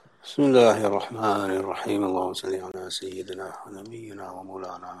بسم الله الرحمن الرحيم اللهم صل على سيدنا ونبينا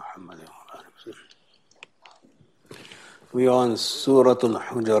ومولانا محمد وعلى آله وسلم. We are on Surah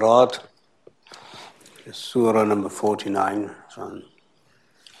Al-Hujurat, Surah number 49,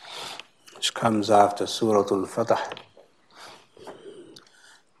 which comes after Surah Al-Fatah.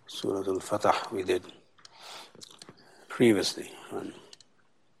 Surah Al-Fatah we did previously.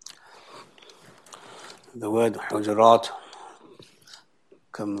 The word Hujurat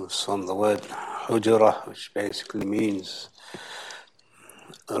comes from the word hujra, which basically means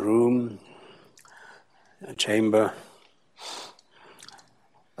a room, a chamber,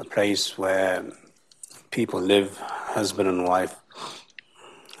 a place where people live, husband and wife,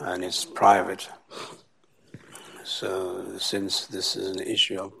 and it's private. So since this is an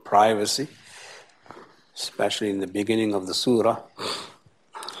issue of privacy, especially in the beginning of the surah,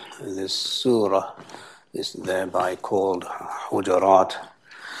 this surah is thereby called Hujurat.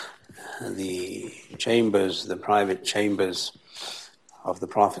 The chambers, the private chambers of the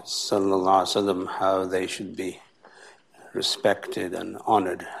Prophet ﷺ, how they should be respected and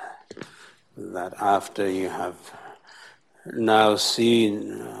honored. That after you have now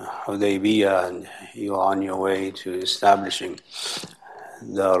seen Hudaybiyah and you are on your way to establishing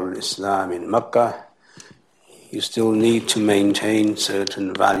Darul Islam in Mecca, you still need to maintain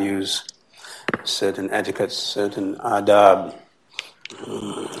certain values, certain etiquettes, certain adab.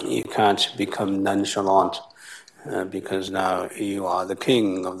 You can't become nonchalant because now you are the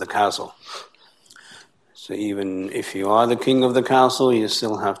king of the castle. So even if you are the king of the castle, you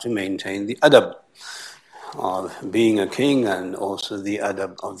still have to maintain the adab of being a king and also the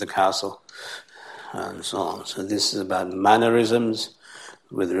adab of the castle and so on. So this is about mannerisms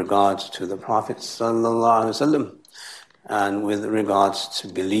with regards to the Prophet ﷺ and with regards to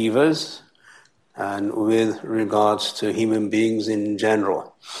believers and with regards to human beings in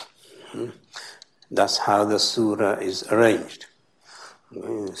general. That's how the surah is arranged.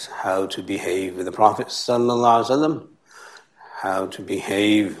 It's how to behave with the Prophet ﷺ, how to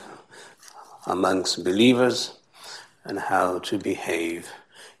behave amongst believers, and how to behave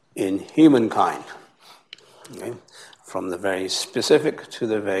in humankind. Okay? From the very specific to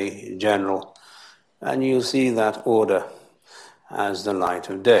the very general. And you see that order as the light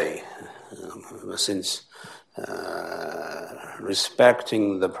of day. Since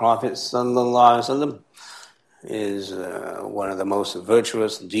respecting the Prophet ﷺ is one of the most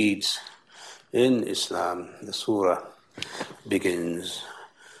virtuous deeds in Islam, the surah begins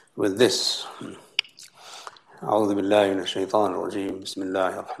with this. أعوذ بالله من الشيطان الرجيم بسم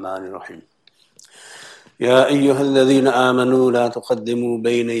الله الرحمن الرحيم يا أيها الذين آمنوا لا تقدموا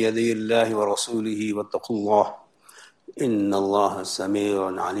بين يدي الله ورسوله واتقوا الله إن الله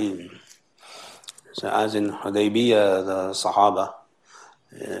سميع عليم. So as in Hudaybiyah, the sahabah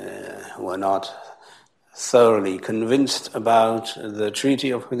were not thoroughly convinced about the treaty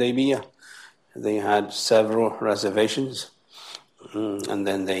of Hudaybiyah. They had several reservations, and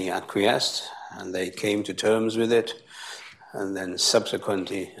then they acquiesced, and they came to terms with it, and then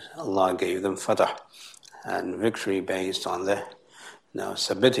subsequently Allah gave them fatah and victory based on their now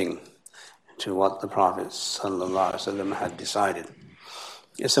submitting to what the Prophet ﷺ had decided.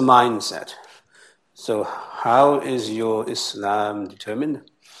 It's a mindset. So how is your Islam determined?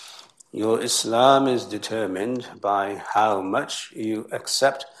 Your Islam is determined by how much you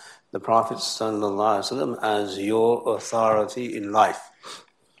accept the Prophet ﷺ as your authority in life.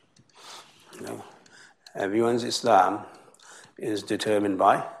 You know, everyone's Islam is determined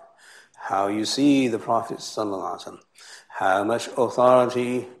by how you see the Prophet ﷺ. How much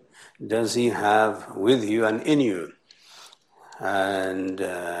authority does he have with you and in you? And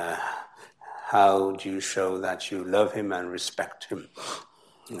how do you show that you love him and respect him?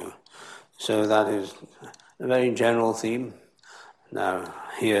 You know, so that is a very general theme. Now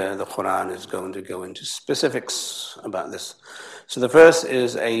here the Quran is going to go into specifics about this. So the first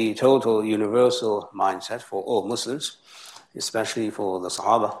is a total universal mindset for all Muslims, especially for the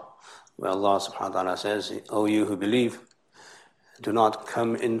sahabah, where Allah subhanahu wa ta'ala says, O you who believe, do not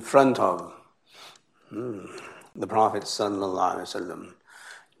come in front of the Prophet sallallahu alaihi wasallam,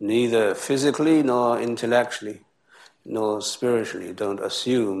 neither physically nor intellectually nor spiritually. Don't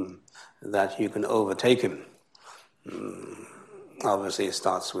assume that you can overtake him. Obviously it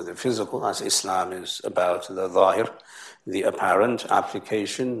starts with the physical, as Islam is about the zahir, the apparent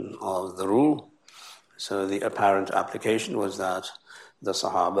application of the rule. So the apparent application was that the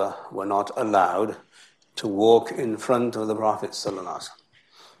Sahaba were not allowed to walk in front of the Prophet ﷺ.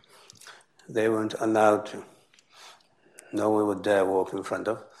 They weren't allowed to. No one would dare walk in front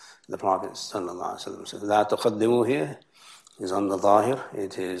of the Prophet ﷺ. So la tuqaddimu here is on the zahir,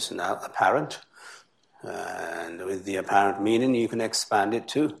 it is now apparent. And with the apparent meaning, you can expand it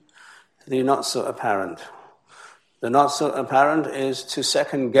to the not so apparent. The not so apparent is to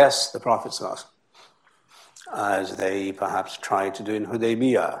second guess the Prophet ﷺ, as they perhaps tried to do in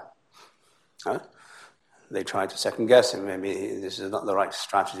Hudaybiyah. They tried to second guess him. Maybe this is not the right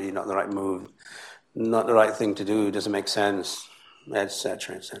strategy, not the right move, not the right thing to do, doesn't make sense,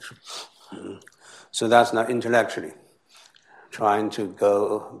 etc., etc. So that's not intellectually trying to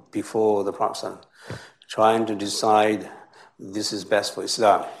go before the Prophet, trying to decide this is best for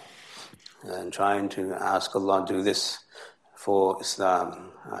Islam, and trying to ask Allah to do this for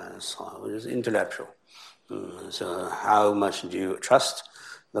Islam, and so on, which is intellectual. So how much do you trust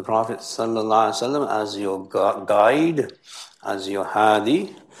the Prophet ﷺ as your guide, as your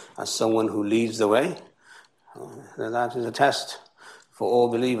hadi, as someone who leads the way? That is a test for all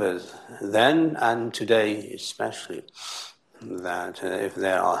believers, then and today especially. That if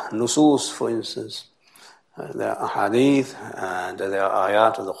there are nusus, for instance, there are hadith and there are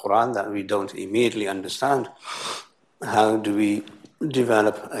ayat of the Quran that we don't immediately understand, how do we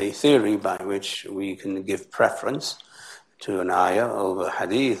develop a theory by which we can give preference to an ayah over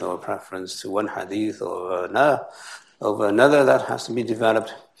hadith, or preference to one hadith over another? That has to be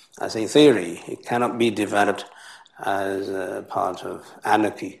developed as a theory. It cannot be developed as a part of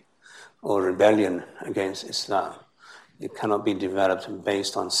anarchy or rebellion against Islam. It cannot be developed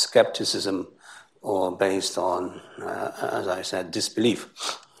based on skepticism or based on, as I said, disbelief.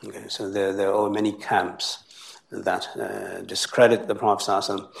 Okay, so there are many camps that discredit the Prophet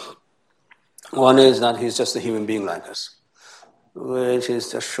ﷺ. One is that he's just a human being like us, which is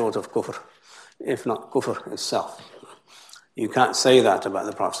just short of kufr, if not kufr itself. You can't say that about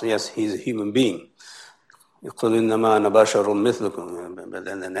the Prophet. Yes, he's a human being. But then the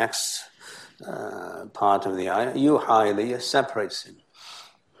next part of the ayah, yuha ilayya, separates him.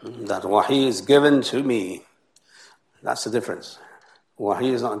 That wahi is given to me. That's the difference. Wahi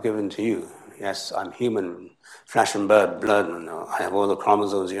is not given to you. Yes, I'm human, flesh and blood, and I have all the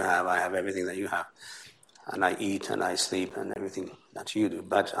chromosomes you have, I have everything that you have. And I eat and I sleep and everything that you do.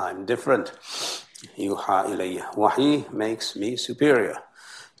 But I'm different. Yuha ilayya. Wahi makes me superior.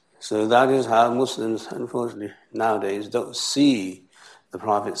 So that is how Muslims, unfortunately, nowadays don't see the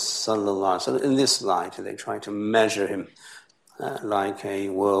Prophet ﷺ in this light. They try to measure him like a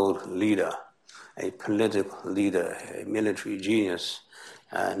world leader, a political leader, a military genius,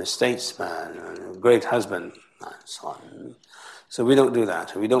 and a statesman, and a great husband, and so on. So we don't do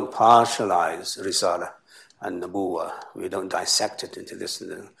that. We don't partialize Risala and Nabuwa. We don't dissect it into this.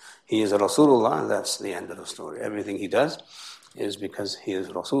 He is Rasulullah, and that's the end of the story. Everything he does is because he is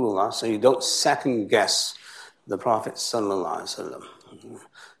Rasulullah. So you don't second guess the Prophet ﷺ.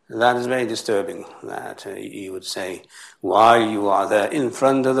 That is very disturbing, that you would say, while you are there in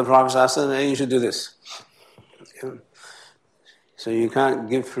front of the Prophet ﷺ, you should do this. So you can't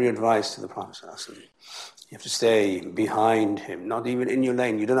give free advice to the Prophet ﷺ. You have to stay behind him, not even in your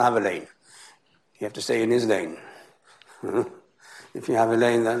lane. You don't have a lane. You have to stay in his lane. If you have a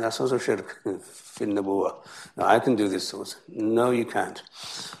lane, then that's also shirk, fin nabuwa. No, I can do this. No, you can't.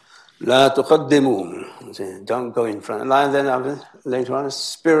 La tuqaddimuhum. Don't go in front. And then later on,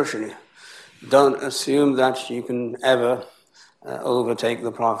 spiritually, don't assume that you can ever overtake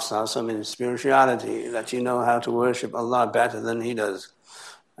the Prophet ﷺ in spirituality, that you know how to worship Allah better than he does,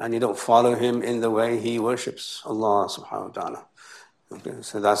 and you don't follow him in the way he worships Allah subhanahu wa ta'ala. Okay,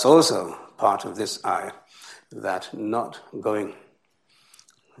 so that's also part of this ayah, that not going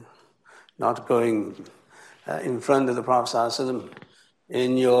in front of the Prophet ﷺ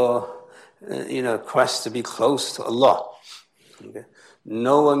in your quest to be close to Allah. Okay?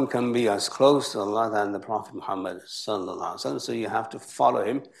 No one can be as close to Allah than the Prophet Muhammad sallallahu alaihi wasallam. So you have to follow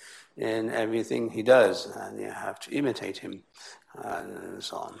him in everything he does, and you have to imitate him, and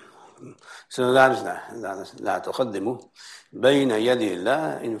so on. So that is that. La tuqaddimu bayna yadi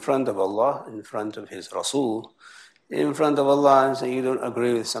Allah, in front of Allah, in front of His Rasul, in front of Allah, and say you don't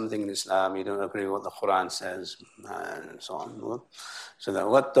agree with something in Islam, you don't agree with what the Quran says, and so on. So that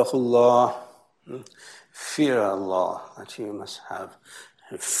wattaqullah, fear Allah, that you must have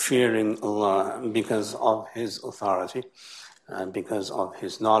fearing Allah because of His authority, because of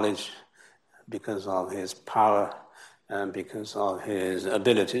His knowledge, because of His power, and because of His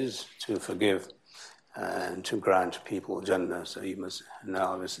abilities to forgive and to grant people Jannah. So you must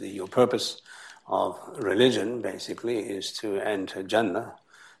now, obviously, your purpose of religion basically is to enter Jannah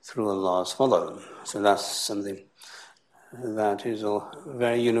through Allah's fadl. So that's something that is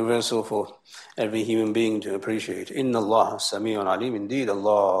very universal for every human being to appreciate. Inna Allah Sami'un Alim. Indeed,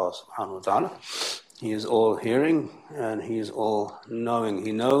 Allah subhanahu wa ta'ala He is all hearing and He is all knowing.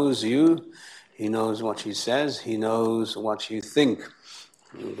 He knows you, He knows what He says, He knows what you think.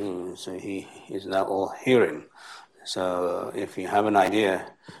 So He is now all hearing. So if you have an idea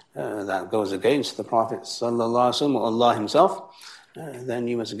that goes against the Prophet ﷺ or Allah Himself, then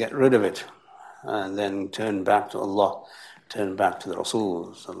you must get rid of it and then turn back to Allah, turn back to the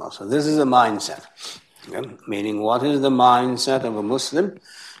Rasul. So this is a mindset. Meaning, what is the mindset of a Muslim?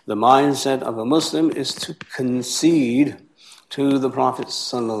 The mindset of a Muslim is to concede to the Prophet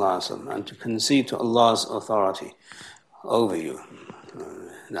ﷺ and to concede to Allah's authority over you.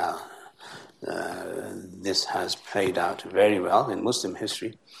 Now, this has played out very well in Muslim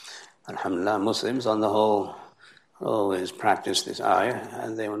history. Alhamdulillah, Muslims on the whole always practice this ayah,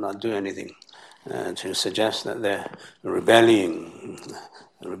 and they will not do anything to suggest that they're rebelling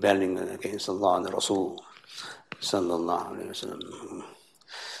against Allah and the Rasul sallallahu alayhi wa sallam.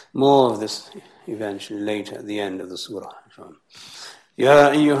 More of this eventually later at the end of the surah.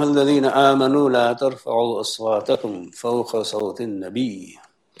 يا أيها الذين آمنوا لا ترفعوا أصواتكم فوق صوت النبي.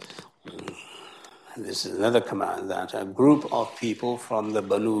 This is another command, that a group of people from the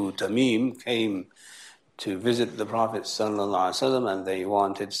Banu Tamim came to visit the Prophet ﷺ, and they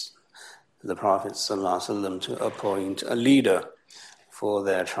wanted the Prophet ﷺ to appoint a leader for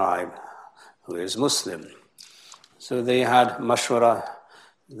their tribe who is Muslim. So they had mashwara,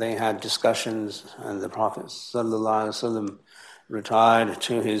 they had discussions, and the Prophet ﷺ retired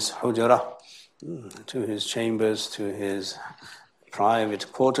to his hujurat, to his chambers, to his private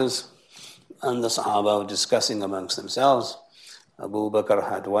quarters, and the sahabah were discussing amongst themselves. Abu Bakr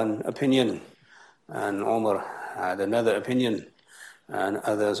had one opinion, and Umar had another opinion, and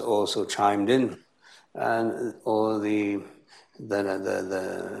others also chimed in, and all the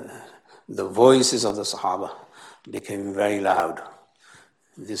voices of the Sahaba became very loud.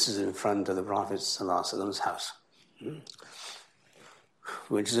 This is in front of the Prophet ﷺ's house,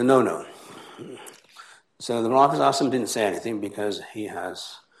 which is a no-no. So the Prophet ﷺ didn't say anything because he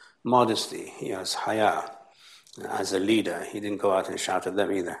has modesty, he has haya. As a leader, he didn't go out and shout at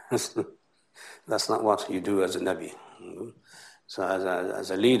them either. That's not what you do as a Nabi. So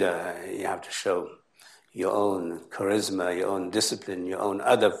as a leader, you have to show your own charisma, your own discipline, your own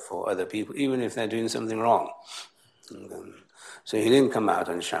adab for other people, even if they're doing something wrong. So he didn't come out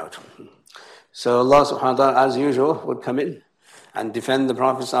and shout. So Allah subhanahu wa ta'ala, as usual, would come in and defend the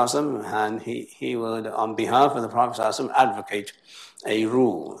Prophet ﷺ, and he would, on behalf of the Prophet ﷺ, advocate a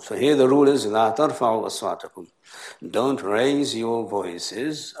rule. So here the rule is, لا ترفعوا أصواتكم. Don't raise your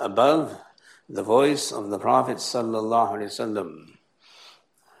voices above the voice of the Prophet ﷺ.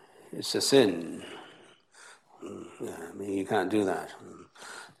 It's a sin. You can't do that.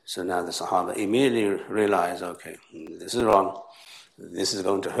 So now the Sahaba immediately realize, okay, this is wrong. This is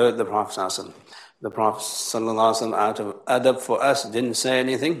going to hurt the Prophet ﷺ. The Prophet ﷺ, out of adab for us, didn't say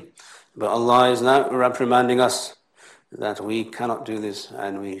anything, but Allah is now reprimanding us that we cannot do this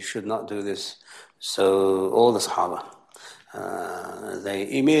and we should not do this. So all the Sahaba, they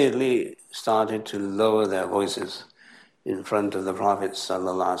immediately started to lower their voices in front of the Prophet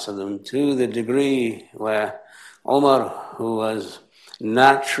ﷺ, to the degree where Umar, who was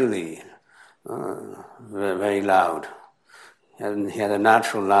naturally very loud, and he had a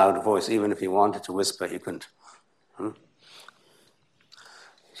natural loud voice, even if he wanted to whisper, he couldn't.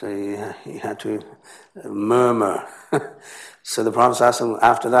 So he had to murmur. So the Prophet ﷺ,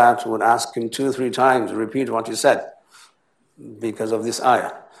 after that, would ask him 2 or 3 times, repeat what he said, because of this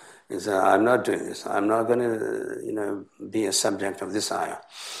ayah. He said, I'm not doing this. I'm not going to, be a subject of this ayah.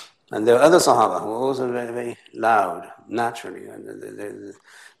 And there are other Sahaba who were also very, very loud, naturally. And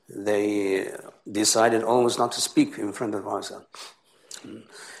they decided almost not to speak in front of the Prophet.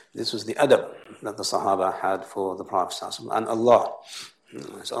 This was the adab that the Sahaba had for the Prophet and Allah.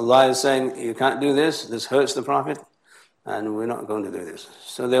 So Allah is saying, you can't do this hurts the Prophet, and we're not going to do this.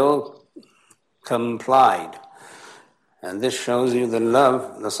 So they all complied. And this shows you the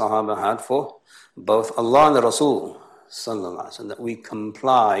love the Sahaba had for both Allah and the Rasul, so that we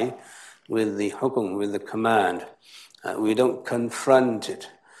comply with the hukum, with the command. We don't confront it.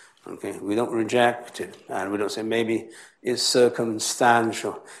 Okay, we don't reject it, and we don't say maybe it's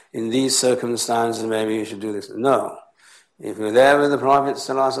circumstantial. In these circumstances, maybe you should do this. No. If you're there with the Prophet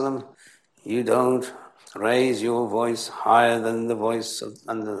ﷺ, you don't raise your voice higher than the voice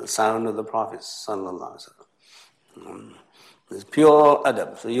and the sound of the Prophet ﷺ. It's pure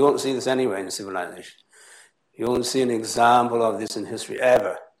adab. So you won't see this anywhere in civilization. You won't see an example of this in history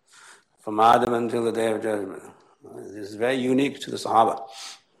ever, from Adam until the Day of Judgment. This is very unique to the Sahaba.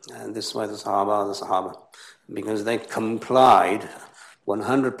 And this is why the Sahaba are the Sahaba, because they complied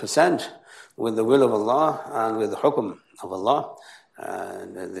 100% with the will of Allah and with the hukum of Allah.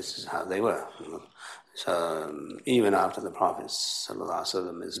 And this is how they were. So even after the Prophet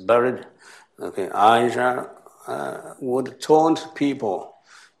ﷺ is buried, Aisha would taunt people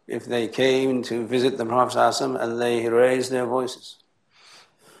if they came to visit the Prophet ﷺ and they raised their voices.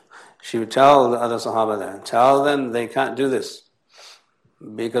 She would tell the other Sahaba there, tell them they can't do this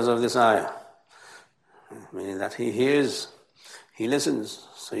because of this ayah. Meaning that he hears, he listens,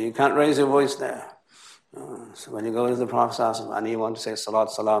 so you can't raise your voice there. So when you go to the Prophet ﷺ and you want to say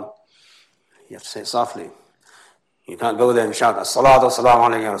salat salam, you have to say it softly. You can't go there and shout, as-salatu as-salamu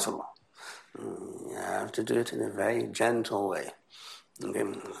alayhi ya Rasulullah. You have to do it in a very gentle way. Okay.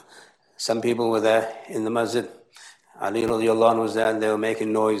 Some people were there in the masjid. Ali radiallahu anhu was there and they were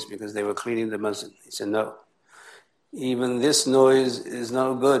making noise because they were cleaning the masjid. He said, no, even this noise is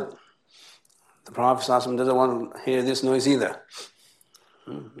no good. The Prophet ﷺ doesn't want to hear this noise either.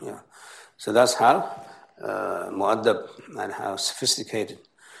 Yeah. So that's how mu'addab and how sophisticated,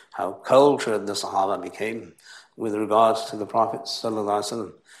 how cultured the Sahaba became with regards to the Prophet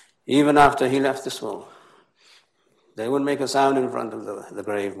ﷺ. Even after he left this world, they wouldn't make a sound in front of the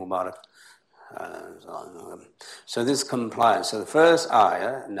grave Mubarak. So this complies. So the first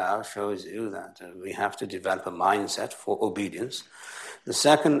ayah now shows you that we have to develop a mindset for obedience. The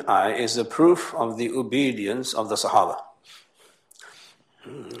second ayah is the proof of the obedience of the Sahaba.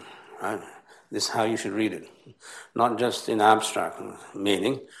 Right? This is how you should read it. Not just in abstract,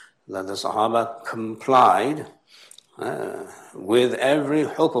 meaning that the Sahaba complied with every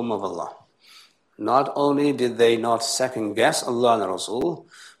hukum of Allah. Not only did they not second guess Allah and Rasul,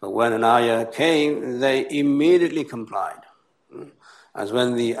 but when an ayah came, they immediately complied. As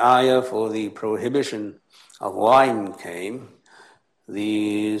when the ayah for the prohibition of wine came,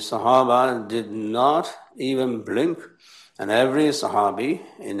 the Sahaba did not even blink, and every Sahabi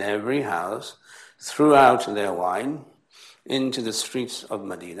in every house threw out their wine into the streets of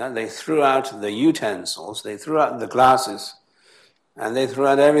Medina. They threw out the utensils, they threw out the glasses, and they threw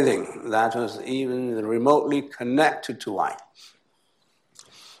out everything that was even remotely connected to wine.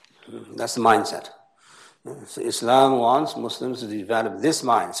 That's the mindset. So Islam wants Muslims to develop this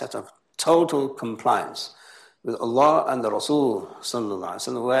mindset of total compliance with Allah and the Rasul sallallahu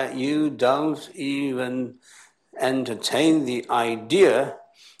alaihi wasallam, where you don't even entertain the idea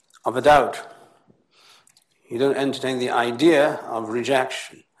of a doubt. You don't entertain the idea of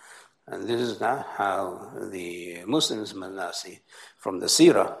rejection. And this is now how the Muslims must see from the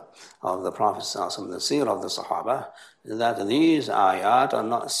seerah of the Prophet ﷺ, the seerah of the Sahaba, that these ayat are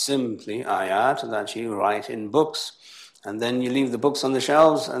not simply ayat that you write in books and then you leave the books on the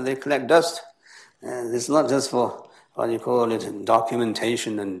shelves and they collect dust. And it's not just for, what you call it,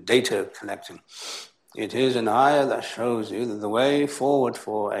 documentation and data collecting. It is an ayah that shows you that the way forward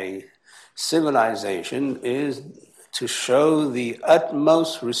for a civilization is to show the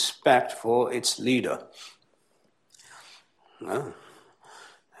utmost respect for its leader. Well,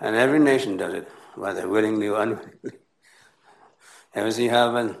 and every nation does it, whether willingly or unwillingly. Ever see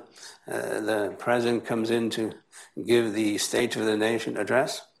how when the president comes in to give the State of the Nation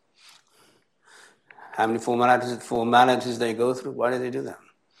address? How many formalities they go through? Why do they do that?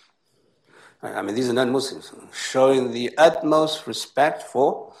 I mean, these are non-Muslims, showing the utmost respect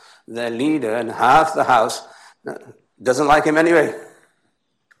for their leader, and half the house doesn't like him anyway.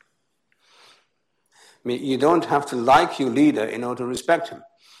 I mean, you don't have to like your leader in order to respect him.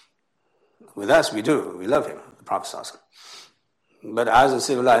 With us, we do. We love him, the Prophet ﷺ. But as a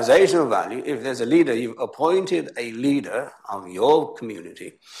civilizational value, if there's a leader, you've appointed a leader of your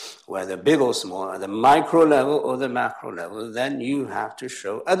community, whether big or small, at the micro level or the macro level, then you have to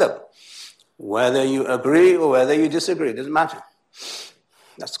show adab. Whether you agree or whether you disagree, it doesn't matter.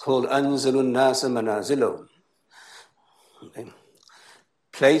 That's called anzilun nasa manazilum. Okay.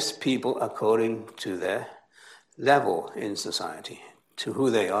 Place people according to their level in society, to who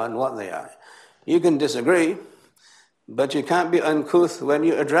they are and what they are. You can disagree, but you can't be uncouth when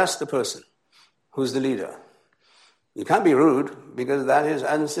you address the person who's the leader. You can't be rude because that is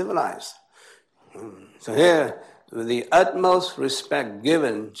uncivilized. So here, the utmost respect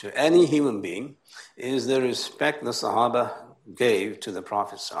given to any human being is the respect the Sahaba gave to the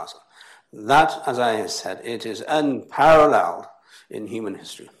Prophet ﷺ. That, as I said, it is unparalleled in human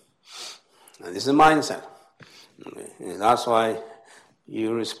history. And this is a mindset. That's why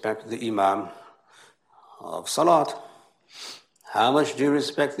you respect the Imam of Salat. How much do you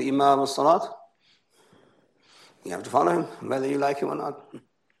respect the Imam of Salat? You have to follow him, whether you like him or not.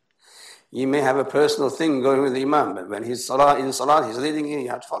 You may have a personal thing going with the Imam, but when he's in Salat, he's leading you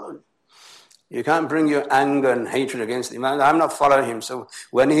have to follow him. You can't bring your anger and hatred against the Imam. I'm not following him, so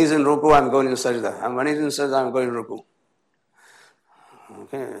when he's in ruku, I'm going in sajda. And when he's in sajda, I'm going in ruku.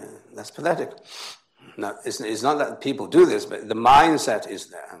 Okay, that's pathetic. Now, it's not that people do this, but the mindset is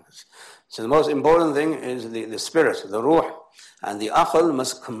there. So the most important thing is the spirit, the ruh, and the aql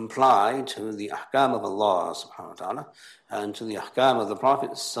must comply to the ahkam of Allah subhanahu wa ta'ala and to the ahkam of the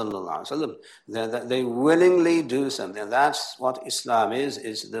Prophet sallallahu alaihi wasallam. They willingly do something. That's what Islam is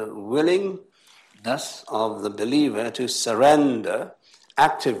the willingness of the believer to surrender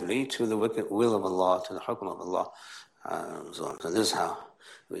actively to the will of Allah, to the hukm of Allah. So this is how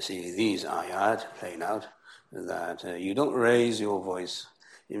we see these ayat playing out, that you don't raise your voice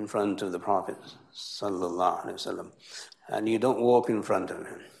in front of the Prophet sallallahu alaihi wasallam, and you don't walk in front of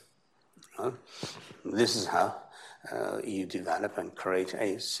him. This is how you develop and create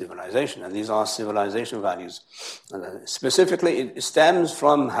a civilization, and these are civilization values. Specifically, it stems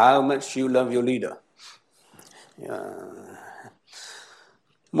from how much you love your leader.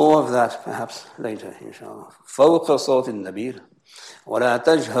 More of that perhaps later, inshallah. فوق صوت النبي ولا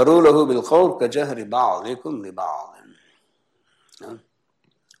تجهروا له بالقول كجهر بعضكم لبعض.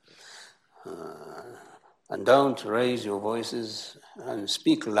 And don't raise your voices and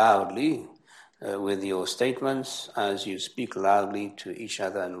speak loudly with your statements as you speak loudly to each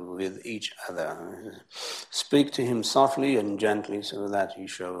other and with each other. Speak to him softly and gently so that you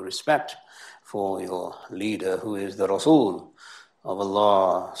show respect for your leader, who is the Rasul of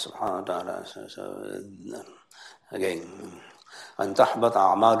Allah subhanahu wa ta'ala. So again, أن تحبط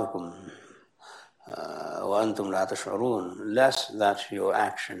أعمالكم وأنتم لا تشعرون, lest that your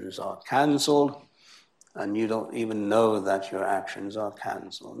actions are cancelled and you don't even know that your actions are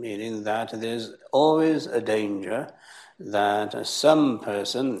cancelled, meaning that there's always a danger that some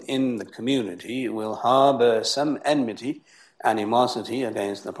person in the community will harbor some enmity, animosity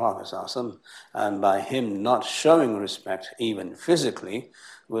against the Prophet ﷺ, and by him not showing respect, even physically,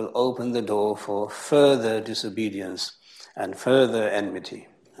 will open the door for further disobedience and further enmity,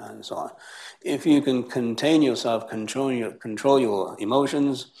 and so on. If you can contain yourself, control your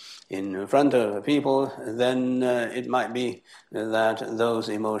emotions in front of people, then it might be that those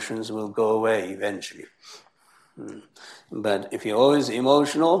emotions will go away eventually. But if you're always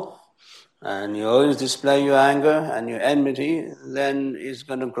emotional, and you always display your anger and your enmity, then it's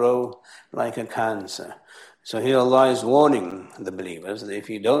going to grow like a cancer. So here Allah is warning the believers that if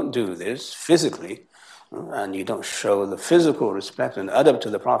you don't do this physically, and you don't show the physical respect and adab to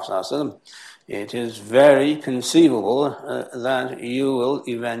the Prophet ﷺ, it is very conceivable that you will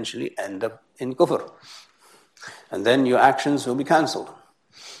eventually end up in kufr. And then your actions will be cancelled.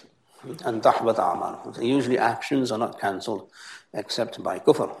 And tahbat a'mal. Usually actions are not cancelled except by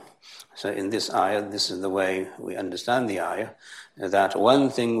kufr. So in this ayah, this is the way we understand the ayah, that one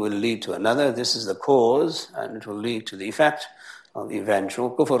thing will lead to another. This is the cause, and it will lead to the effect of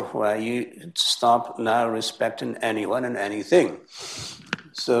eventual kufr, where you stop now respecting anyone and anything.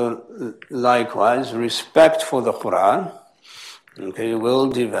 So likewise, respect for the Quran, will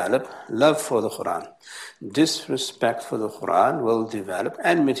develop love for the Quran. Disrespect for the Quran will develop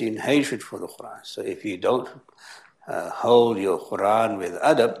enmity and hatred for the Quran. So if you don't hold your Quran with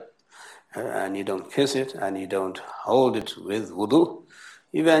adab, and you don't kiss it, and you don't hold it with wudu,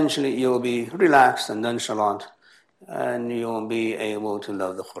 eventually you'll be relaxed and nonchalant, and you won't be able to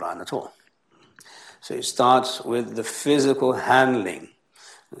love the Quran at all. So it starts with the physical handling.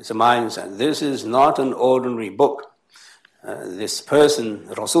 It's a mindset. This is not an ordinary book. This person,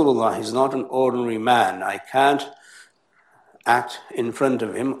 Rasulullah, is not an ordinary man. I can't act in front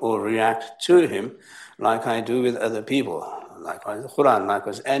of him or react to him like I do with other people. Likewise the Quran,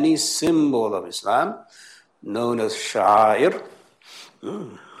 likewise any symbol of Islam known as sha'ir,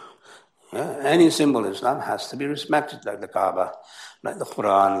 any symbol of Islam has to be respected, like the Kaaba, like the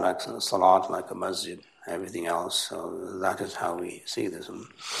Quran, like the Salat, like the masjid, everything else. So that is how we see this.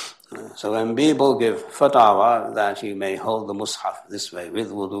 So when people give fatwa that you may hold the mushaf this way,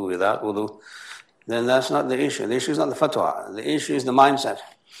 with wudu, without wudu, then that's not the issue. The issue is not the fatwa. The issue is the mindset.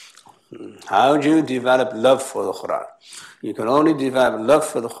 How do you develop love for the Quran? You can only develop love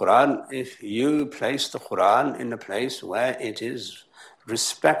for the Quran if you place the Quran in a place where it is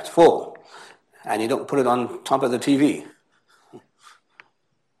respectful, and you don't put it on top of the TV.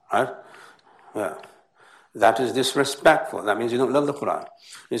 Right? Yeah. That is disrespectful. That means you don't love the Quran.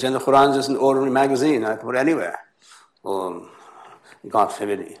 You're saying the Quran is just an ordinary magazine. I can put it anywhere. Or, God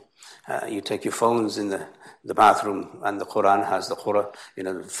forbid, you take your phones in the bathroom, and the Quran has the Quran.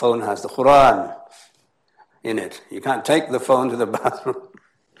 The phone has the Quran in it. You can't take the phone to the bathroom.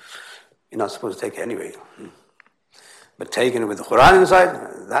 You're not supposed to take it anyway. But taking it with the Quran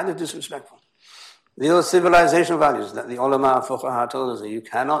inside, that is disrespectful. These civilization values that the ulama fuqaha told us that you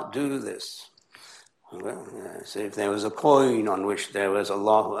cannot do this. Well, so if there was a coin on which there was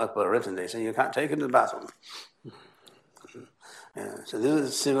Allahu Akbar written, they say you can't take it to the bathroom. So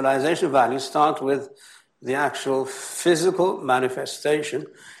these civilization values start with the actual physical manifestation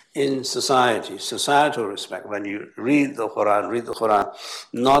in society, societal respect. When you read the Quran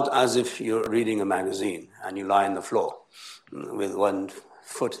not as if you're reading a magazine and you lie on the floor with one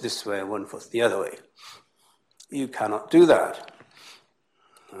foot this way and one foot the other way. You cannot do that.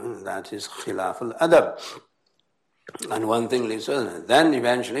 That is khilaf al-adab. And one thing leads to another. Then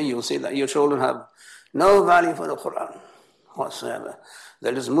eventually you'll see that your children have no value for the Quran whatsoever.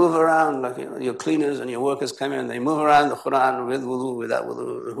 They just move around like your cleaners and your workers come in, they move around the Quran with wudu, without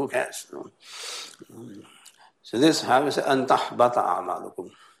wudu, who cares? So this, how is it? أَن تَحْبَطَ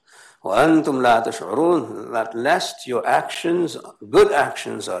أَعْمَالُكُمْ وَأَنْتُمْ لَا تَشْعُرُونَ. That lest your actions, good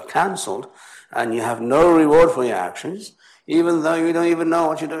actions, are cancelled and you have no reward for your actions, even though you don't even know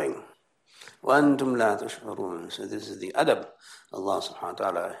what you're doing. وَأَنْتُمْ لَا تَشْعُرُونَ. So this is the adab. Allah subhanahu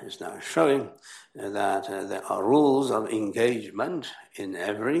wa ta'ala is now showing that there are rules of engagement in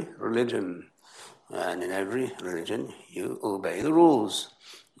every religion. And in every religion, you obey the rules.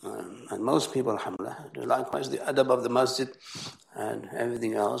 And most people, alhamdulillah, do likewise the adab of the masjid and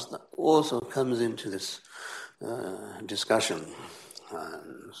everything else that also comes into this discussion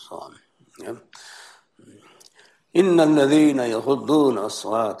and so on. Yeah. إِنَّ الَّذِينَ يَغُضُّونَ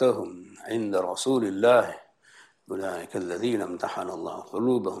أَصْوَاتَهُمْ عِنْدَ رَسُولِ اللَّهِ أولئك الذين امتحن الله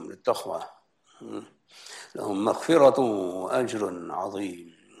قلوبهم للتقوى لهم مغفرة وأجر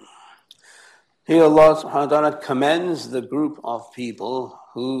عظيم. Here Allah subhanahu wa ta'ala commends the group of people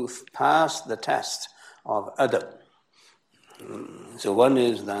who passed the test of adab. So one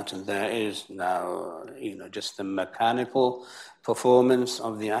is that there is now, just the mechanical performance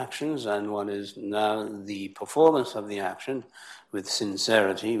of the actions, and one is now the performance of the action with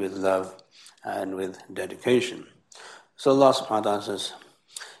sincerity, with love, and with dedication. So Allah subhanahu wa ta'ala says,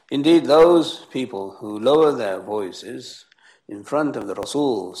 indeed those people who lower their voices in front of the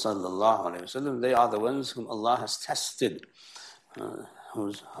Rasul sallallahu alayhi wasallam, they are the ones whom Allah has tested.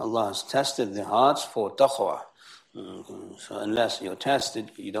 Allah has tested the hearts for taqwa. So unless you're tested,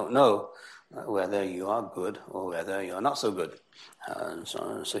 you don't know whether you are good or whether you are not so good.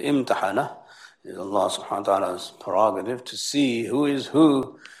 So imtihana is Allah subhanahu wa ta'ala's prerogative to see who is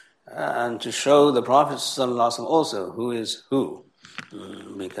who, and to show the Prophet ﷺ also who is who.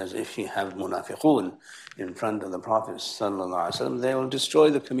 Because if you have munafiqun in front of the Prophet ﷺ, they will destroy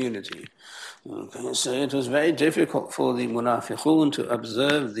the community. Okay, so it was very difficult for the munafiqun to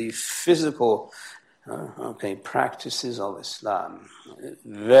observe the physical practices of Islam.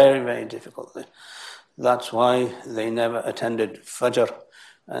 Very, very difficult. That's why they never attended Fajr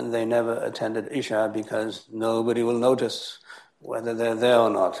and they never attended Isha, because nobody will notice whether they're there or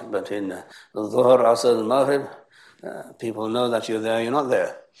not. But in Dhuhr, Asr, Maghrib, people know that you're there, you're not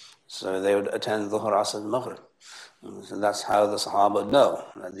there. So they would attend Dhuhr, Asr, Maghrib. So that's how the Sahaba know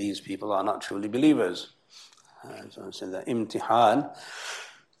that these people are not truly believers. So it's in the imtihan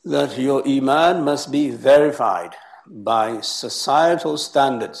that your iman must be verified by societal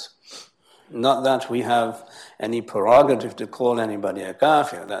standards. Not that we have any prerogative to call anybody a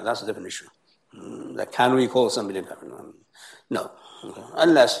kafir. That's a different issue. Can we call somebody a kafir? No,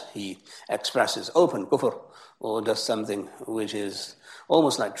 unless he expresses open kufr or does something which is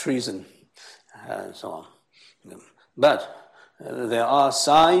almost like treason and so on. But there are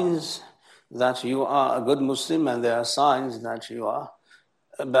signs that you are a good Muslim and there are signs that you are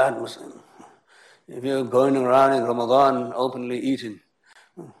a bad Muslim. If you're going around in Ramadan openly eating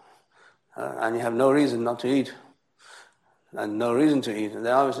and you have no reason not to eat and no reason to eat, then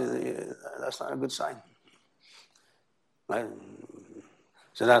obviously that's not a good sign. Right?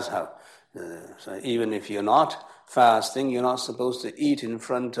 So that's how. So even if you're not fasting, you're not supposed to eat in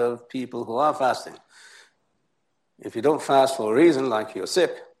front of people who are fasting. If you don't fast for a reason, like you're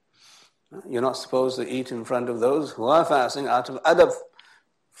sick, you're not supposed to eat in front of those who are fasting out of adab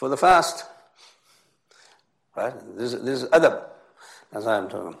for the fast. Right? This is adab, as I am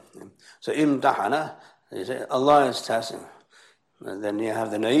talking. So imtahana, Allah is testing. And then you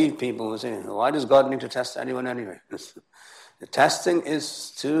have the naive people who say, why does God need to test anyone anyway? The testing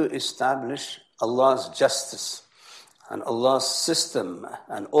is to establish Allah's justice and Allah's system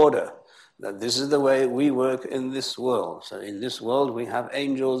and order, that this is the way we work in this world. So in this world we have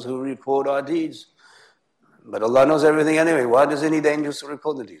angels who record our deeds. But Allah knows everything anyway. Why does He need angels to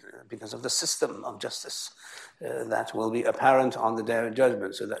record the deeds? Because of the system of justice that will be apparent on the Day of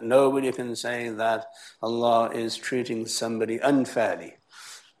Judgment, so that nobody can say that Allah is treating somebody unfairly.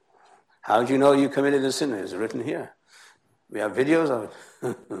 How do you know you committed a sin? It's written here. We have videos of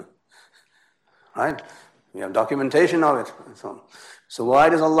it. Right? We have documentation of it. And so on. So why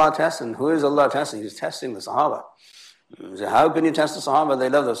does Allah test? And who is Allah testing? He's testing the Sahaba. So how can you test the Sahaba? They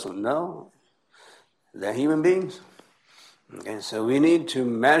love Rasul. No. They're human beings. Okay, so we need to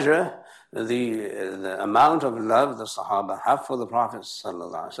measure the amount of love the Sahaba have for the Prophet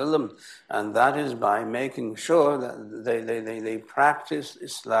ﷺ, and that is by making sure that they practice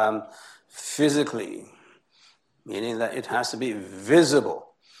Islam physically, meaning that it has to be visible.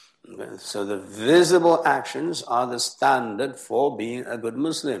 Okay, so the visible actions are the standard for being a good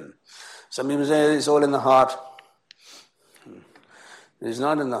Muslim. Some people say it's all in the heart. It's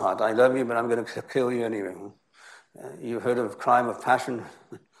not in the heart. I love you, but I'm going to kill you anyway. You've heard of crime of passion?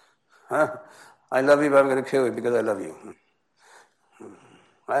 Huh? I love you, but I'm going to kill you because I love you.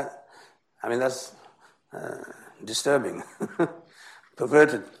 Right? I mean, that's disturbing,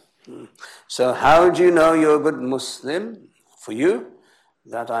 perverted. So how do you know you're a good Muslim? For you,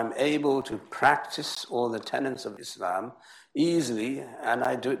 that I'm able to practice all the tenets of Islam easily, and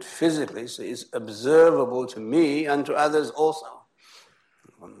I do it physically, so it's observable to me and to others also.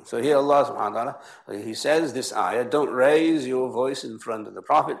 So here Allah subhanahu wa ta'ala, He says this ayah, don't raise your voice in front of the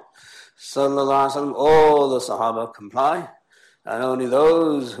Prophet sallallahu alaihi wasallam. All the Sahaba comply, and only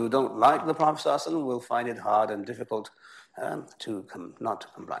those who don't like the Prophet sallallahu alaihi wasallam will find it hard and difficult not to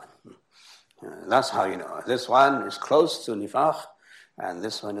comply. That's how you know. This one is close to nifaq, and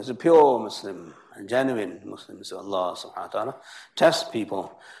this one is a pure Muslim, a genuine Muslim. So Allah subhanahu wa ta'ala tests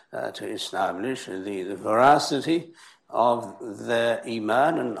people to establish the veracity of their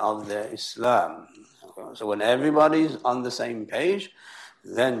iman and of their Islam. So when everybody's on the same page,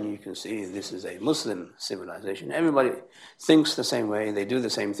 then you can see this is a Muslim civilization. Everybody thinks the same way, they do the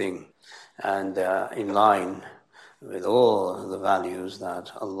same thing, and they're in line with all the values that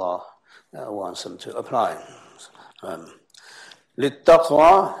Allah wants them to apply.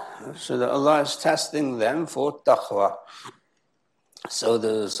 لِلتَّقْوَى, so that Allah is testing them for taqwa. So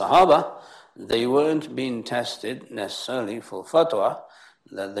the Sahaba, they weren't being tested necessarily for fatwa,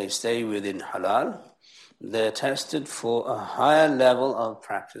 that they stay within halal. They're tested for a higher level of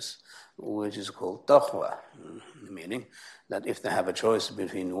practice, which is called taqwa, meaning that if they have a choice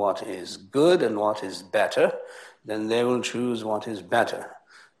between what is good and what is better, then they will choose what is better,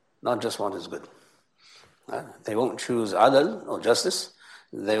 not just what is good. They won't choose adal or justice,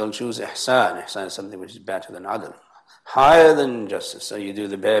 they will choose ihsān. Ihsān is something which is better than adal, higher than justice. So you do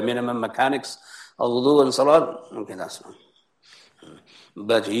the bare minimum mechanics of wudu and salat, okay, that's fine.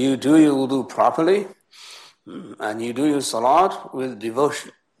 But you do your wudu properly, and you do your salat with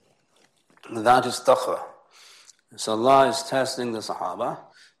devotion. That is taqwa. So Allah is testing the Sahaba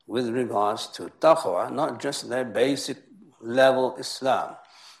with regards to taqwa, not just their basic level Islam.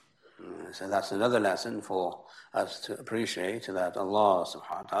 So that's another lesson for us to appreciate, that Allah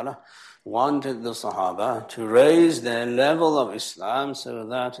subhanahu wa ta'ala wanted the Sahaba to raise their level of Islam so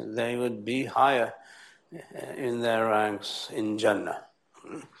that they would be higher in their ranks in Jannah.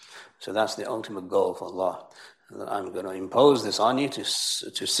 So that's the ultimate goal for Allah. I'm going to impose this on you to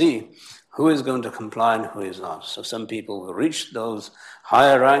see who is going to comply and who is not. So some people will reach those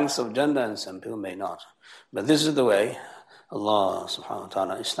higher ranks of Jannah and some people may not. But this is the way Allah subhanahu wa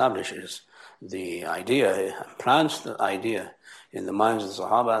ta'ala establishes the idea, plants the idea in the minds of the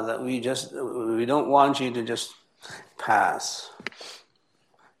Sahaba that we don't want you to just pass.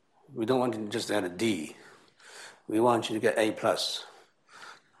 We don't want you to just get a D. We want you to get A+.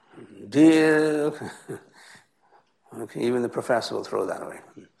 D, okay, even the professor will throw that away.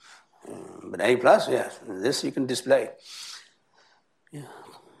 But A+, yes, this you can display.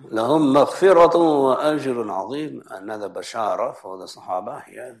 لَهُمْ مَغْفِرَةٌ وَأَجْرٌ عَظِيمٌ. Another bashara for the Sahaba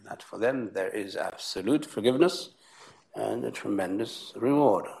here, that for them there is absolute forgiveness and a tremendous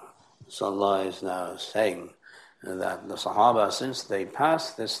reward. So Allah is now saying that the Sahaba, since they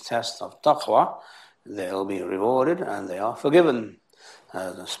pass this test of taqwa, they'll be rewarded and they are forgiven,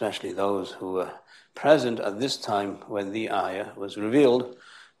 especially those who were present at this time when the ayah was revealed,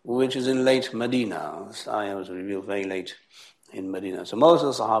 which is in late Medina. This ayah was revealed very late in Medina. So most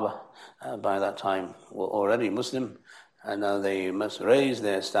of the Sahaba by that time were already Muslim, and now they must raise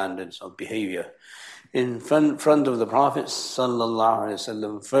their standards of behavior in front of the Prophet sallallahu alaihi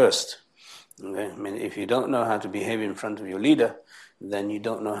wasallam first. Okay? I mean, if you don't know how to behave in front of your leader, then you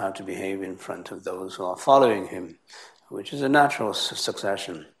don't know how to behave in front of those who are following him, which is a natural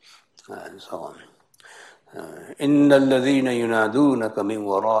succession, and so on. إِنَّ الَّذِينَ يُنَادُونَكَ مِنْ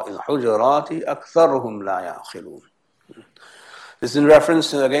وَرَاءِ الْحُجُرَاتِ أَكْثَرُهُمْ لَا يَعْقِلُونَ. This is in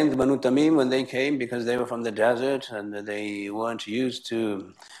reference to, again, the Banu Tamim when they came, because they were from the desert and they weren't used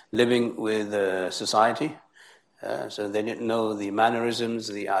to living with society. So they didn't know the mannerisms,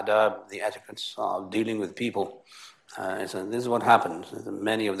 the adab, the etiquettes of dealing with people. So this is what happened.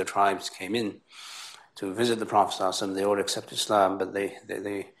 Many of the tribes came in to visit the Prophet ﷺ. They all accepted Islam, but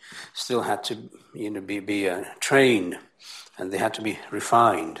they still had to be trained, and they had to be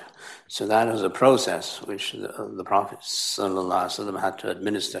refined. So that was a process which the Prophet ﷺ had to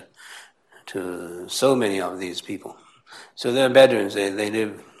administer to so many of these people. So they're Bedouins. They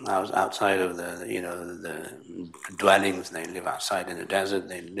live outside of the dwellings. They live outside in the desert.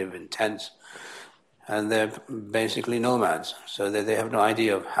 They live in tents, and they're basically nomads. So they have no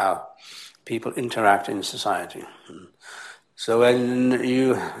idea of how people interact in society. So when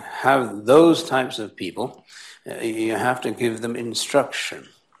you have those types of people, you have to give them instruction.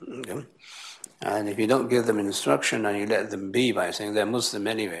 Okay? And if you don't give them instruction and you let them be by saying they're Muslim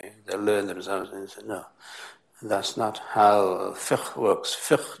anyway, they'll learn themselves. And you say, no, that's not how fiqh works.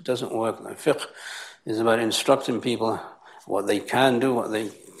 Fiqh doesn't work like fiqh. It's about instructing people what they can do, what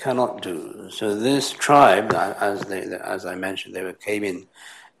they cannot do. So this tribe, as I mentioned, they came in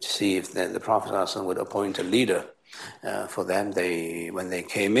to see if the Prophet ﷺ would appoint a leader for them. When they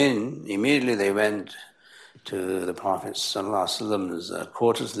came in, immediately they went to the Prophet ﷺ's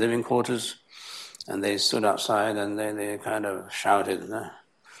quarters, living quarters, and they stood outside and they kind of shouted,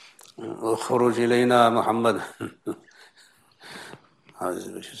 "Ukhruj ilayna Muhammad,"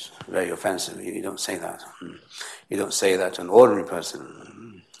 which is very offensive. You don't say that. You don't say that to an ordinary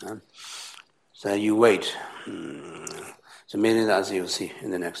person. So you wait. So meaning, as you'll see in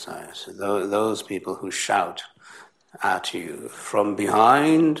the next ayah, so those people who shout at you from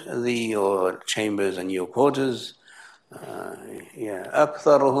behind your chambers and your quarters,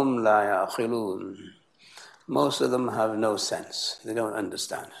 أَكْثَرُهُمْ لَا يَعْقِلُونَ. Most of them have no sense. They don't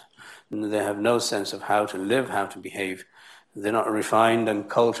understand. They have no sense of how to live, how to behave. They're not refined and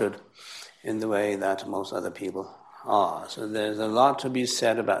cultured in the way that most other people are. So there's a lot to be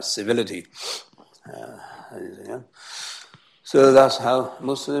said about civility. So that's how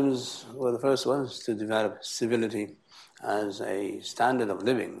Muslims were the first ones to develop civility as a standard of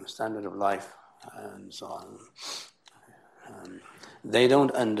living, standard of life, and so on. They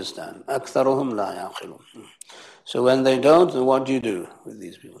don't understand. أَكْثَرُهُمْ لَا يَعْقِلُونَ. So when they don't, then what do you do with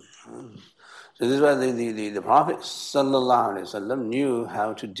these people? So this is why the Prophet ﷺ knew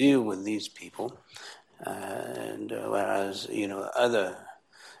how to deal with these people, and whereas other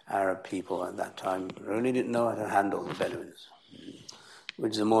Arab people at that time really didn't know how to handle the Bedouins,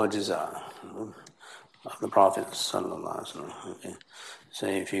 which is a mu'jiza of the Prophet ﷺ. Okay? So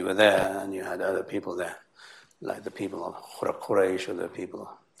if you were there and you had other people there, like the people of Quraysh or the people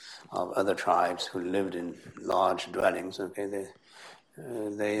of other tribes who lived in large dwellings, okay,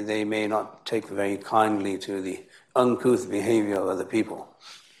 they may not take very kindly to the uncouth behavior of other people.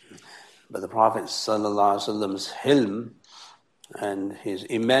 But the Prophet ﷺ's hilm and his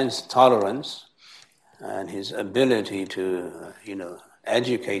immense tolerance and his ability to,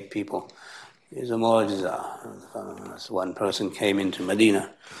 educate people is a mu'jiza. As one person came into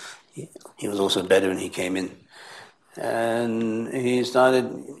Medina. He was also Bedouin. He came in. And he started,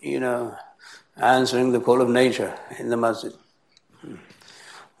 answering the call of nature in the masjid.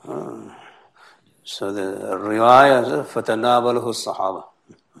 So the riwayah is فَتَنَابَلَهُ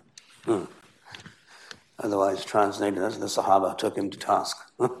الصَّحَابَةِ. Otherwise translated as the Sahaba took him to task.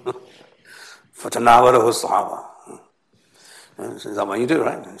 فَتَنَابَلَهُ الصَّحَابَةِ. So is that what you do,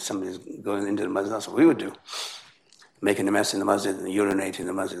 right? If somebody's going into the masjid, that's what we would do. Making a mess in the masjid and urinating in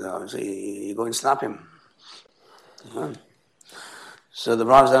the masjid. So you go and slap him. So the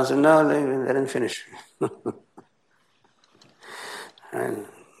Prophet said, no, let him finish. And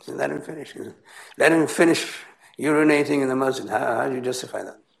so let him finish. Let him finish urinating in the masjid. How do you justify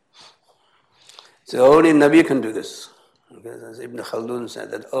that? So only a Nabi can do this. Because as Ibn Khaldun said,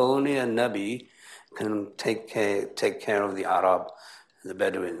 that only a Nabi can take care of the Arab, the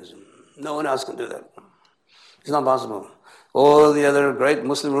Bedouins. No one else can do that. It's not possible. All the other great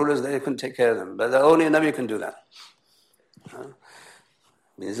Muslim rulers, they couldn't take care of them. But only a Nabi can do that.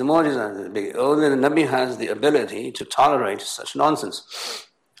 It's a mu'jiza. Only the Nabi has the ability to tolerate such nonsense.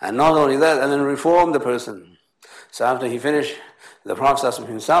 And not only that, and then reform the person. So after he finished, the Prophet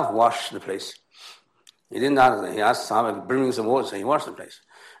himself washed the place. He didn't ask, he asked Sahaba, bring me some water, so he washed the place.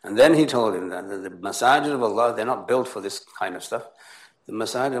 And then he told him that the masajid of Allah, they're not built for this kind of stuff. The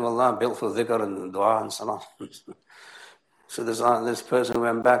masajid of Allah are built for dhikr and dua and salah. So this person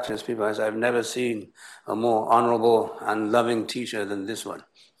went back to his people and said, I've never seen a more honorable and loving teacher than this one.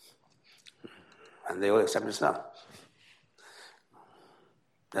 And they all accepted Islam.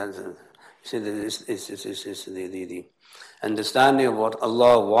 That's you see, it's the understanding of what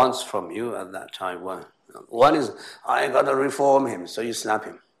Allah wants from you at that time. One is, I got to reform him, so you slap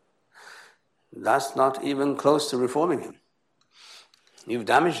him. That's not even close to reforming him. You've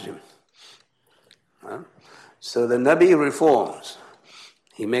damaged him. So the Nabi reforms.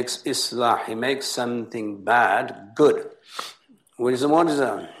 He makes islah, he makes something bad good. Whereas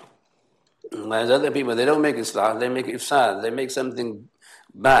other people, they don't make islah, they make ihsān, they make something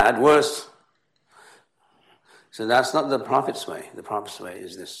bad worse. So that's not the Prophet's way. The Prophet's way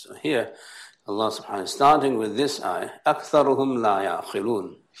is this. So here, Allah subhanahu wa ta'ala, starting with this ayah, أَكْثَرُهُمْ لَا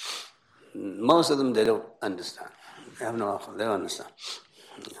يَعْقِلُونَ. Most of them, they don't understand. They have no aql, they don't understand.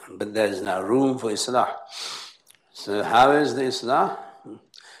 But there is now room for islah. So how is the islah?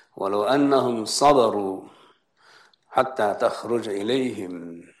 وَلَوْ أَنَّهُمْ صَبَرُوا حَتَّى تَخْرُجَ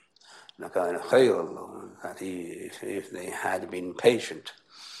إِلَيْهِمْ لَكَانَ خَيْرًا لَهُمْ. That if they had been patient.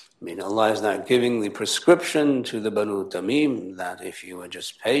 I mean, Allah is now giving the prescription to the Banu Tamim that if you were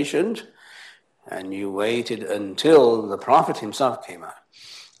just patient and you waited until the Prophet himself came out,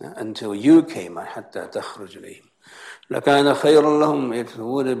 until you came out, حَتَّى تَخْرُجَ إِلَيْهِمْ لَكَانَ خَيْرًا لَهُمْ, it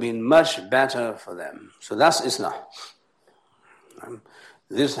would have been much better for them. So that's Islah.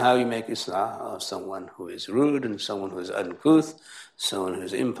 This is how you make Islah of someone who is rude and someone who is uncouth, someone who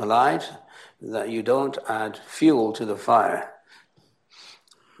is impolite, that you don't add fuel to the fire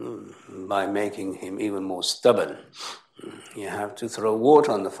by making him even more stubborn. You have to throw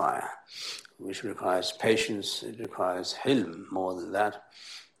water on the fire, which requires patience, it requires hilm, more than that.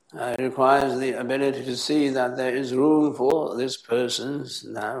 It requires the ability to see that there is room for this person's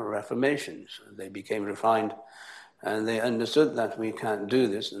now reformation. So they became refined and they understood that we can't do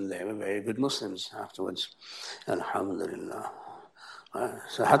this, and they were very good Muslims afterwards. Alhamdulillah.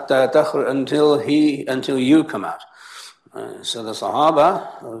 So hatta takhruj, until you come out. So the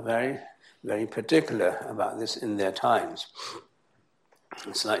sahabah were very, very particular about this in their times.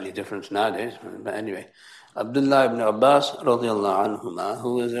 It's slightly different nowadays, but anyway. Abdullah ibn Abbas radiallahu anhuma,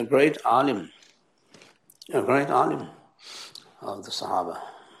 who was a great alim of the Sahaba.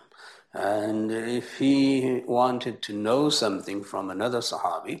 And if he wanted to know something from another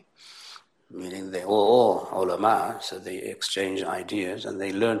Sahabi, meaning they were all ulama, so they exchange ideas and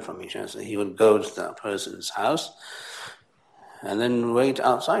they learn from each other, so he would go to that person's house and then wait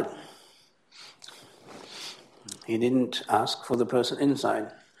outside. He didn't ask for the person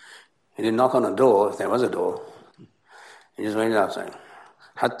inside. He didn't knock on a door, if there was a door. He just waited outside.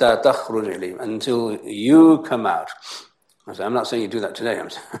 حَتَّى تَخْرُجْ إِلَيْهِمْ, until you come out. I'm not saying you do that today, I'm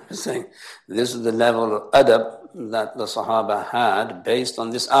saying this is the level of adab that the Sahaba had based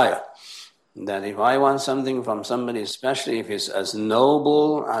on this ayah. That if I want something from somebody, especially if it's as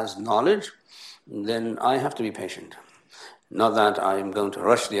noble as knowledge, then I have to be patient. Not that I'm going to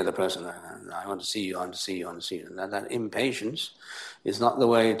rush the other person. I want to see you, I want to see you, I want to see you. That impatience is not the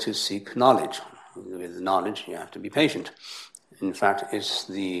way to seek knowledge. With knowledge, you have to be patient. In fact, it's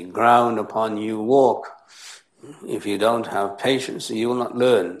the ground upon you walk. If you don't have patience, you will not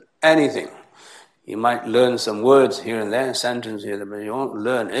learn anything. You might learn some words here and there, a sentence here, but you won't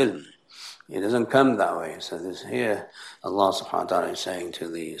learn ilm. It doesn't come that way. So this here, Allah subhanahu wa ta'ala is saying to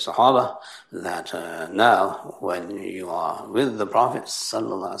the Sahaba that now, when you are with the Prophet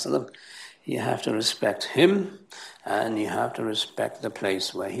sallallahu alaihi wasallam, you have to respect him and you have to respect the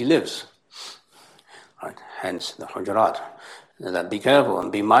place where he lives. Right? Hence the Hujurat. That be careful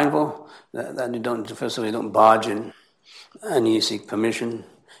and be mindful that you don't, first of all, you don't barge in and you seek permission.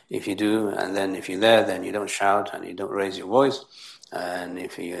 If you do, and then if you're there, then you don't shout and you don't raise your voice. And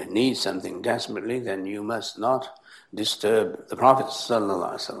if you need something desperately, then you must not disturb the Prophet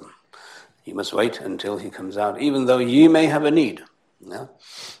sallallahu alaihi wasallam. You must wait until he comes out, even though you may have a need. No?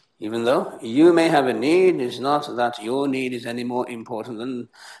 Even though you may have a need, it's not that your need is any more important than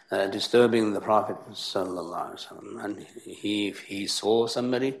disturbing the Prophet sallallahu alaihi wasallam. And if he saw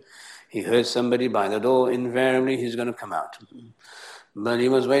somebody, he heard somebody by the door, invariably he's going to come out. But he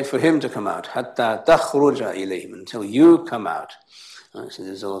must wait for him to come out, حَتَّى تَخْرُجَ إِلَيْهِمْ, until you come out. So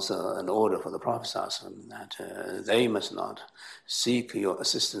there's also an order for the Prophet ﷺ that they must not seek your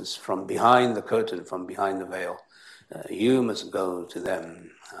assistance from behind the curtain, from behind the veil. You must go to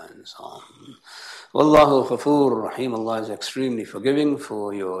them, and so on. Wallahu Ghafur Rahim. Allah is extremely forgiving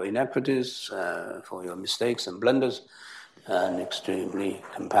for your inequities, for your mistakes and blunders, and extremely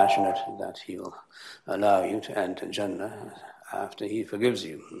compassionate that He will allow you to enter Jannah after He forgives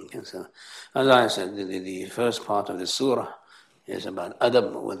you. Okay, so, as I said, the first part of the surah is about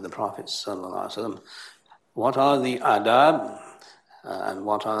adab with the Prophet sallallahu alaihi wasallam. What are the adab? and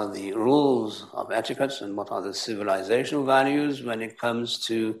what are the rules of etiquette and what are the civilizational values when it comes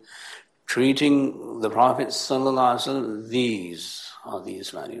to treating the Prophet ﷺ. These are these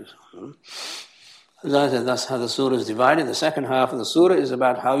values. As I said, that's how the surah is divided. The second half of the surah is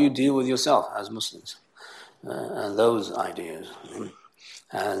about how you deal with yourself as Muslims, and those ideas.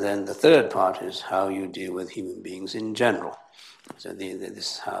 And then the third part is how you deal with human beings in general. So this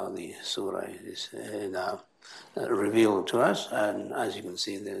is how the surah is now revealed to us. And as you can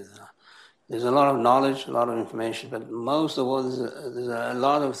see, there's a lot of knowledge, a lot of information, but most of all, there's a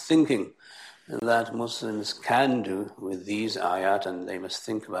lot of thinking that Muslims can do with these ayat, and they must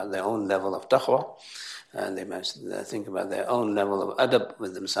think about their own level of taqwa, and they must think about their own level of adab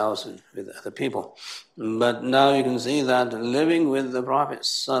with themselves and with other people. But now you can see that living with the Prophet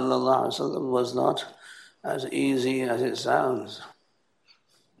ﷺ was not as easy as it sounds.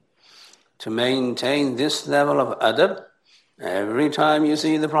 To maintain this level of adab, every time you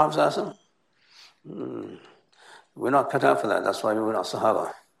see the Prophet ﷺ, we're not cut out for that. That's why we're not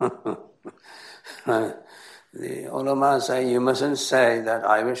sahabah. The ulama say you mustn't say that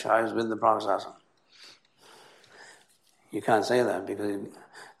I wish I was with the Prophet ﷺ. You can't say that because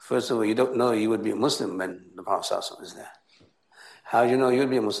first of all you don't know you would be a Muslim when the Prophet ﷺ is there. How do you know you'd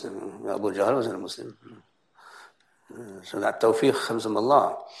be a Muslim? Abu Jahl wasn't a Muslim. So that tawfiq comes from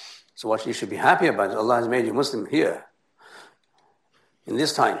Allah. So what you should be happy about is Allah has made you Muslim here, in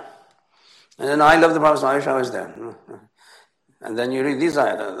this time. And then I love the Prophet, I wish I was there. And then you read these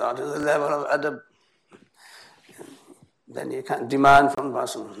ayat, that is the level of adab. Then you can't demand from the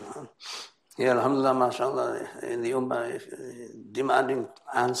Prophet. Here, alhamdulillah, mashallah, in the ummah, demanding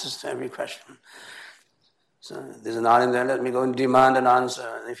answers to every question. So there's an alim there, let me go and demand an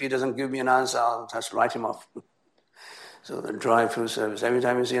answer. And if he doesn't give me an answer, I'll just write him off. So the drive-through service, every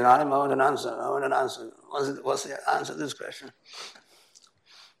time you see an alim, I want an answer. What's the answer to this question?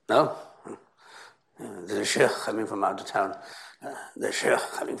 No? There's a sheikh coming from out of town. The sheikh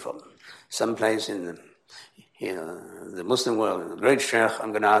coming from some place in the Muslim world, the great sheikh,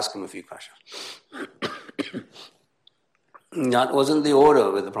 I'm going to ask him a few questions. That wasn't the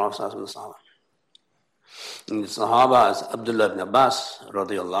order with the Prophet ﷺ and the Sahaba. In the Sahaba, as Abdullah ibn Abbas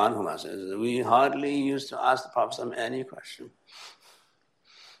radiallahu anhu says, we hardly used to ask the Prophet ﷺ any question.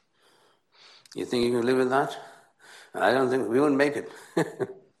 You think you can live with that? I don't think, we wouldn't make it.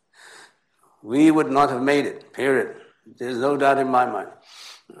 We would not have made it, period. There's no doubt in my mind.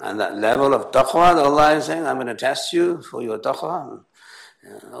 And that level of taqwa that Allah is saying, I'm going to test you for your taqwa.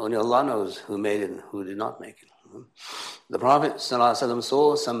 Only Allah knows who made it and who did not make it. The Prophet ﷺ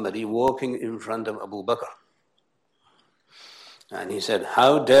saw somebody walking in front of Abu Bakr. And he said,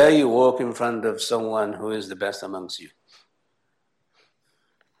 how dare you walk in front of someone who is the best amongst you?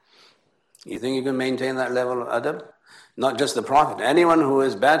 You think you can maintain that level of adab? Not just the Prophet, anyone who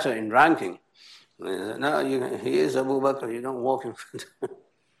is better in ranking. No, he is Abu Bakr, you don't walk in front of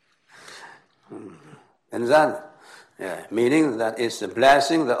him. Understand? Yeah, meaning that it's a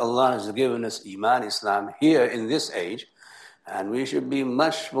blessing that Allah has given us Iman, Islam here in this age, and we should be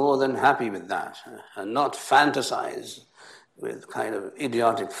much more than happy with that, and not fantasize with kind of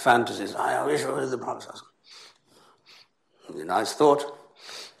idiotic fantasies. I wish I was the Prophet. It's a nice thought,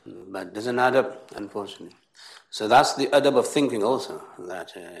 but it doesn't add up, unfortunately. So that's the adab of thinking also,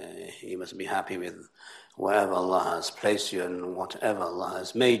 that you must be happy with wherever Allah has placed you and whatever Allah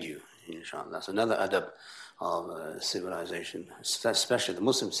has made you, inshallah. That's another adab of civilization, especially the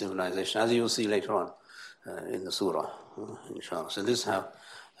Muslim civilization, as you will see later on in the surah, inshallah. So this is how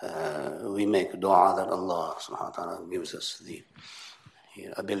we make dua that Allah subhanahu wa ta'ala gives us the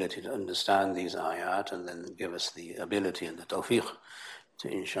ability to understand these ayat and then give us the ability and the tawfiq to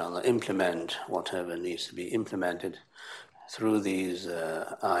inshallah implement whatever needs to be implemented through these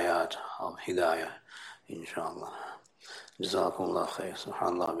ayat of hidayah, inshallah. Jazakumullah khair.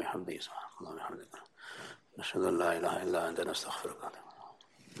 Subhanallah bihamdihi. Subhanallah bihamdihi. Nashhadu an la ilaha illa anta nastaghfiruka.